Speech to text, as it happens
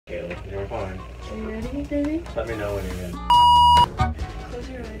You're fine. Are you ready, baby? Just let me know when you're in. Close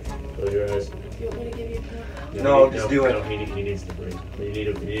your eyes. Close your eyes. Do you want me to give you a cup? No, just do it. No, he needs to breathe. You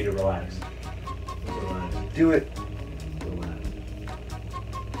need to relax. Relax. Do it. Relax.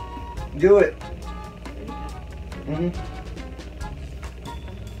 Do it.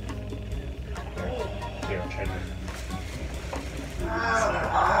 Here, try this.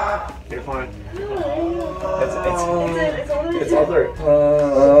 You're fine. It's all through.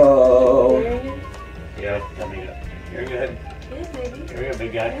 Oh. Yeah, let me go. You're good. Yes, baby. You're good,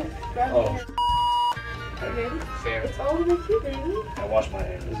 big guy. Grab Oh. me. Baby. Sam. It's all with you, baby. I wash my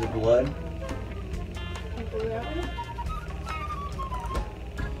hands. Is it blood? You pull it out with it?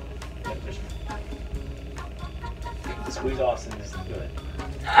 Squeeze Austin is good.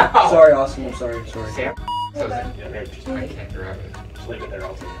 Sorry, Austin. I'm sorry. Sorry. Sam, Yeah, here, just I can't grab it. leave it there.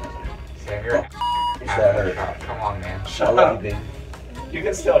 I'll take it. Sam, you're that hurt? Come on, man. I Shut love up. you, baby. You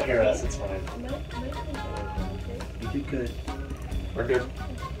can still hear us. It's fine. You did good. We're good.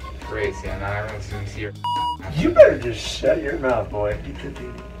 Great, Sam. Now everyone's going to see your. You better just shut your mouth, boy. You did good,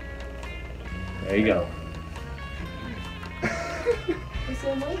 baby. There you go. Is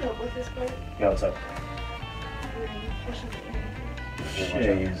there more help with this part? Yeah, what's up?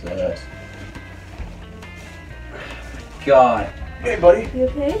 Jesus. God. Hey, buddy. You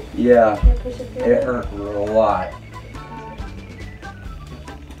okay? Yeah. Can I push it through? It hurt a lot.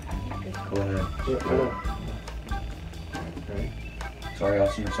 Go ahead. Sorry,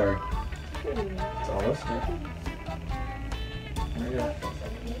 Austin. I'm sorry. It's almost there. There you go.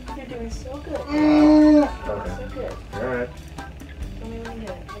 You're doing so good. Okay. So good. All right. Tell me when you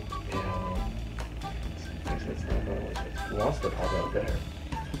get it. He wants to pop out there.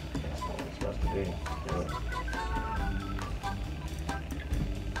 That's not what it's supposed to be.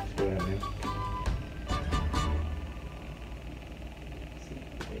 See what I mean?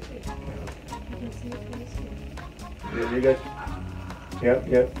 You're good.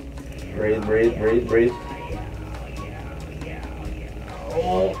 Yep. Breathe.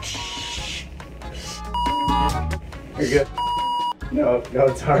 Oh, you're good. No,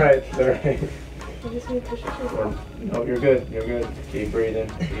 it's alright. It's alright. You just need to push it through. No, you're good. Keep breathing.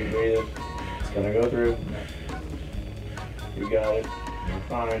 It's gonna go through. You got it. You're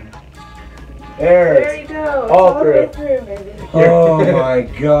fine. There you go. It's all all the way through, baby. Oh my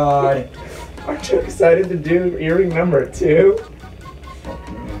God. Aren't you excited to do earring number 2?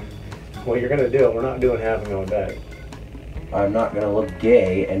 Well, you're gonna do it. We're not doing half and going back. I'm not gonna look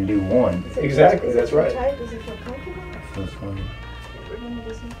gay and do one. Is it- Exactly, is it that's too right. tight? Does it feel comfortable? Feels fine. When it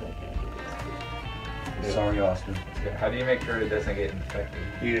doesn't feel good. Sorry, Austin. How do you make sure it doesn't get infected?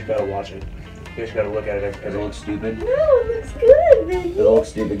 You just gotta watch it. You just gotta look at it. Does it look stupid? No, it looks good, baby. Does it look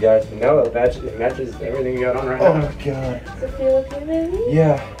stupid, guys? No, it matches everything you got on right Oh now. my God. Does it feel okay, baby?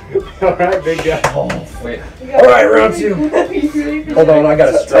 Yeah. All right, big guy. Wait, All right, round 2. Hold on, I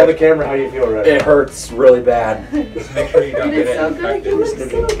gotta Tell the stretch. camera how you feel right It hurts really bad. just make sure you don't You get did it so good. infected. You look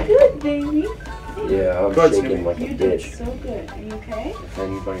so good, baby. Yeah, I'm Good, shaking Snoopy. like a You did bitch. so good. Are you okay? If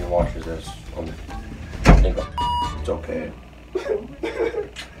anybody watches this, it's okay.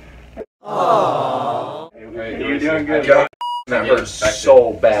 You're doing good. God, that hurts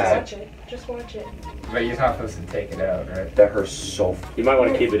so bad. Watch it. Just watch it. But you're not supposed to take it out, right? That hurts so. You might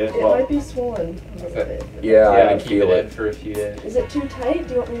want to keep it in. It Well, might be swollen a little bit. Yeah, I can keep feel it in it. for a few days. Is it too tight?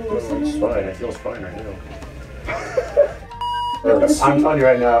 Do you want me to loosen It's it? fine. It feels fine right now. I'm telling you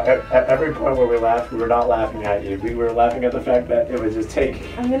right now, at every point where we laughed, we were not laughing at you. We were laughing at the fact that it was just taking.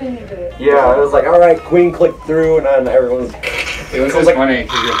 I'm gonna need to. Yeah, I was like, all right, Queen clicked through, and then everyone's. It was just funny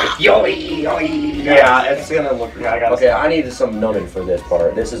because you're like, Yeah, it's gonna look. Yeah, I got it. Okay, I needed some numbing for this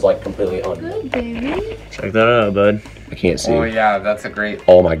part. This is like completely Good, baby. Check that out, bud. I can't see. oh yeah, that's a great.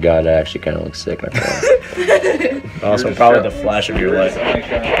 Oh my God, that actually kind of looks sick. Also, probably the flash of your life.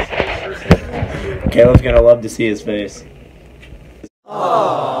 Caleb's gonna love to see his face.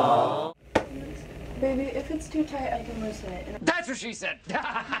 Baby, if it's too tight, I can loosen it. That's what she said.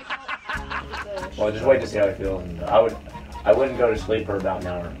 Well, just wait to see how it feels. I wouldn't go to sleep for about an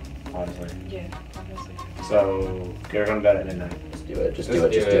hour, honestly. Yeah, obviously. So you're going to bed at midnight. Just do it. Just Just do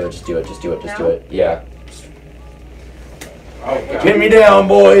it. do Just it. do it. Just do it. Just do it. Just do Now? it. Yeah. Oh god. Get me down,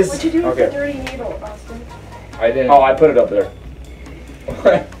 boys. What you do with Okay. the dirty needle, Austin? I didn't. Oh, I put it up there.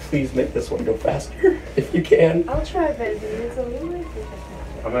 Please make this one go faster if you can. I'll try, baby. It's a little bit.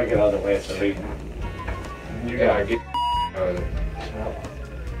 I'm going to get out of the way so we. You Yeah, got get.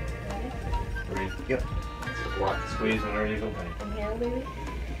 breathe. Yep. Squeeze whenever you go back. Inhale, baby.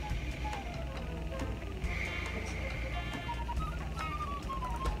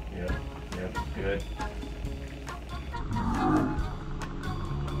 Yep, good.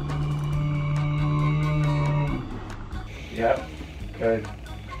 Yep. Good.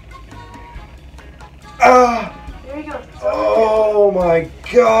 Ah! There you go. Oh my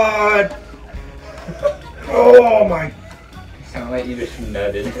god! Oh my! Sound like you just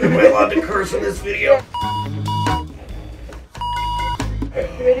nutted. Am I allowed to curse in this video?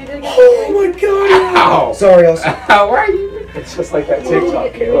 You ready to get Oh my god! Ow! Sorry, Elsie. Why are you? It's just like that You ready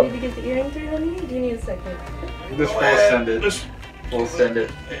TikTok, to get, you Caleb. ready to get the earring through, honey? Do you need a second? Just full send it. Full send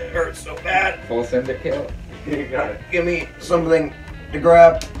it. It hurts so bad. Full send it, Caleb. You got it. Give me something to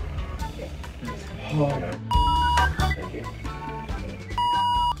grab. Oh. Thank you.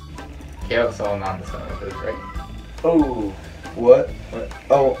 Caleb's all on the side of it, right? Oh. What? What?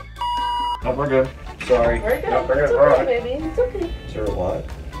 Oh, No, we're good. sorry. We're good. No, we're good, It's we're okay, alright. baby. It's okay. Is there a lot?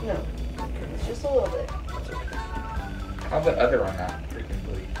 No. It's just a little bit. How'd the other one not freaking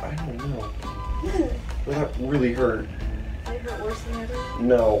bleed? I don't know. But that really hurt. It hurt worse than the other one?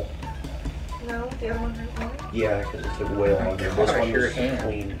 No. No? The other one hurt more? Yeah, because it took way Oh my longer. gosh, This one your was hand.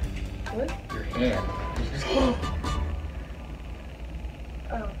 clean. What? Your hand.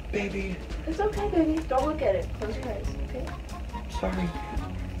 Oh. Baby, It's okay, baby. Don't look at it. Close your eyes, okay? sorry.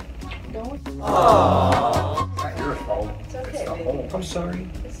 Don't. It's not your fault. It's okay, It's the baby. hole. I'm sorry.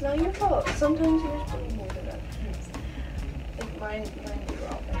 It's not your fault. Sometimes yours bleed more than others. Like mine bleed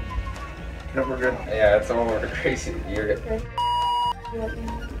all day. No, we're good. Yeah, it's all over crazy. You're good. Ready? You want me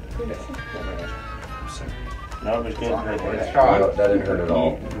to do this? I'm sorry. No, it was good. Right It's there. shot. No, that didn't hurt at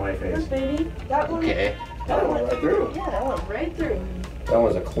all. In my face. Look, baby. That one. Okay. That one. Right through. Yeah, that went right through. That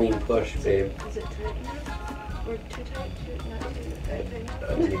was a clean push, babe. Is it tight enough? Or too tight? Not too tight?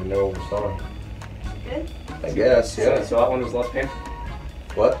 I didn't even know it was on. Good? I guess, yeah. So that one was less painful?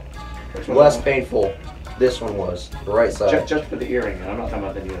 What? Which one Less was- painful. This one was. The right side. Just for the earring. I'm not talking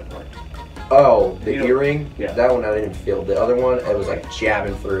about the needle part. Oh, the You don't- earring? Yeah. That one I didn't feel. The other one, it was like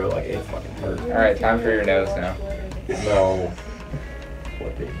jabbing through. Like it fucking hurt. Alright, time for your nose now. No.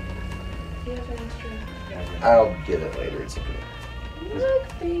 What the? Do you have an extra? I'll get it later. It's okay.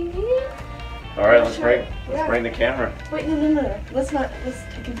 Look, baby. All right, let's bring Yeah. the camera. Wait, no. Let's not. Let's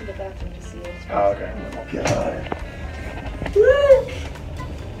take him to the bathroom to see it. Oh, okay. God. Look.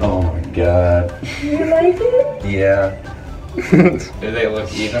 Oh my god. You like it? Yeah. Do they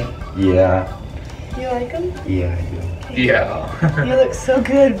look even? Yeah. You like him? Yeah, I Yeah. You look so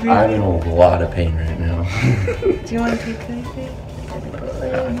good, baby. do. I'm in a lot of pain right now. Do you want to take anything?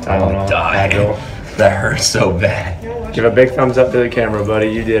 I don't know. That hurts so bad. Give a big thumbs up to the camera, buddy.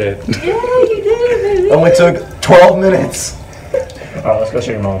 You did it. Yeah, you did it, baby. Only took 12 minutes. All right, let's go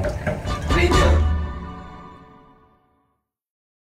show your mom.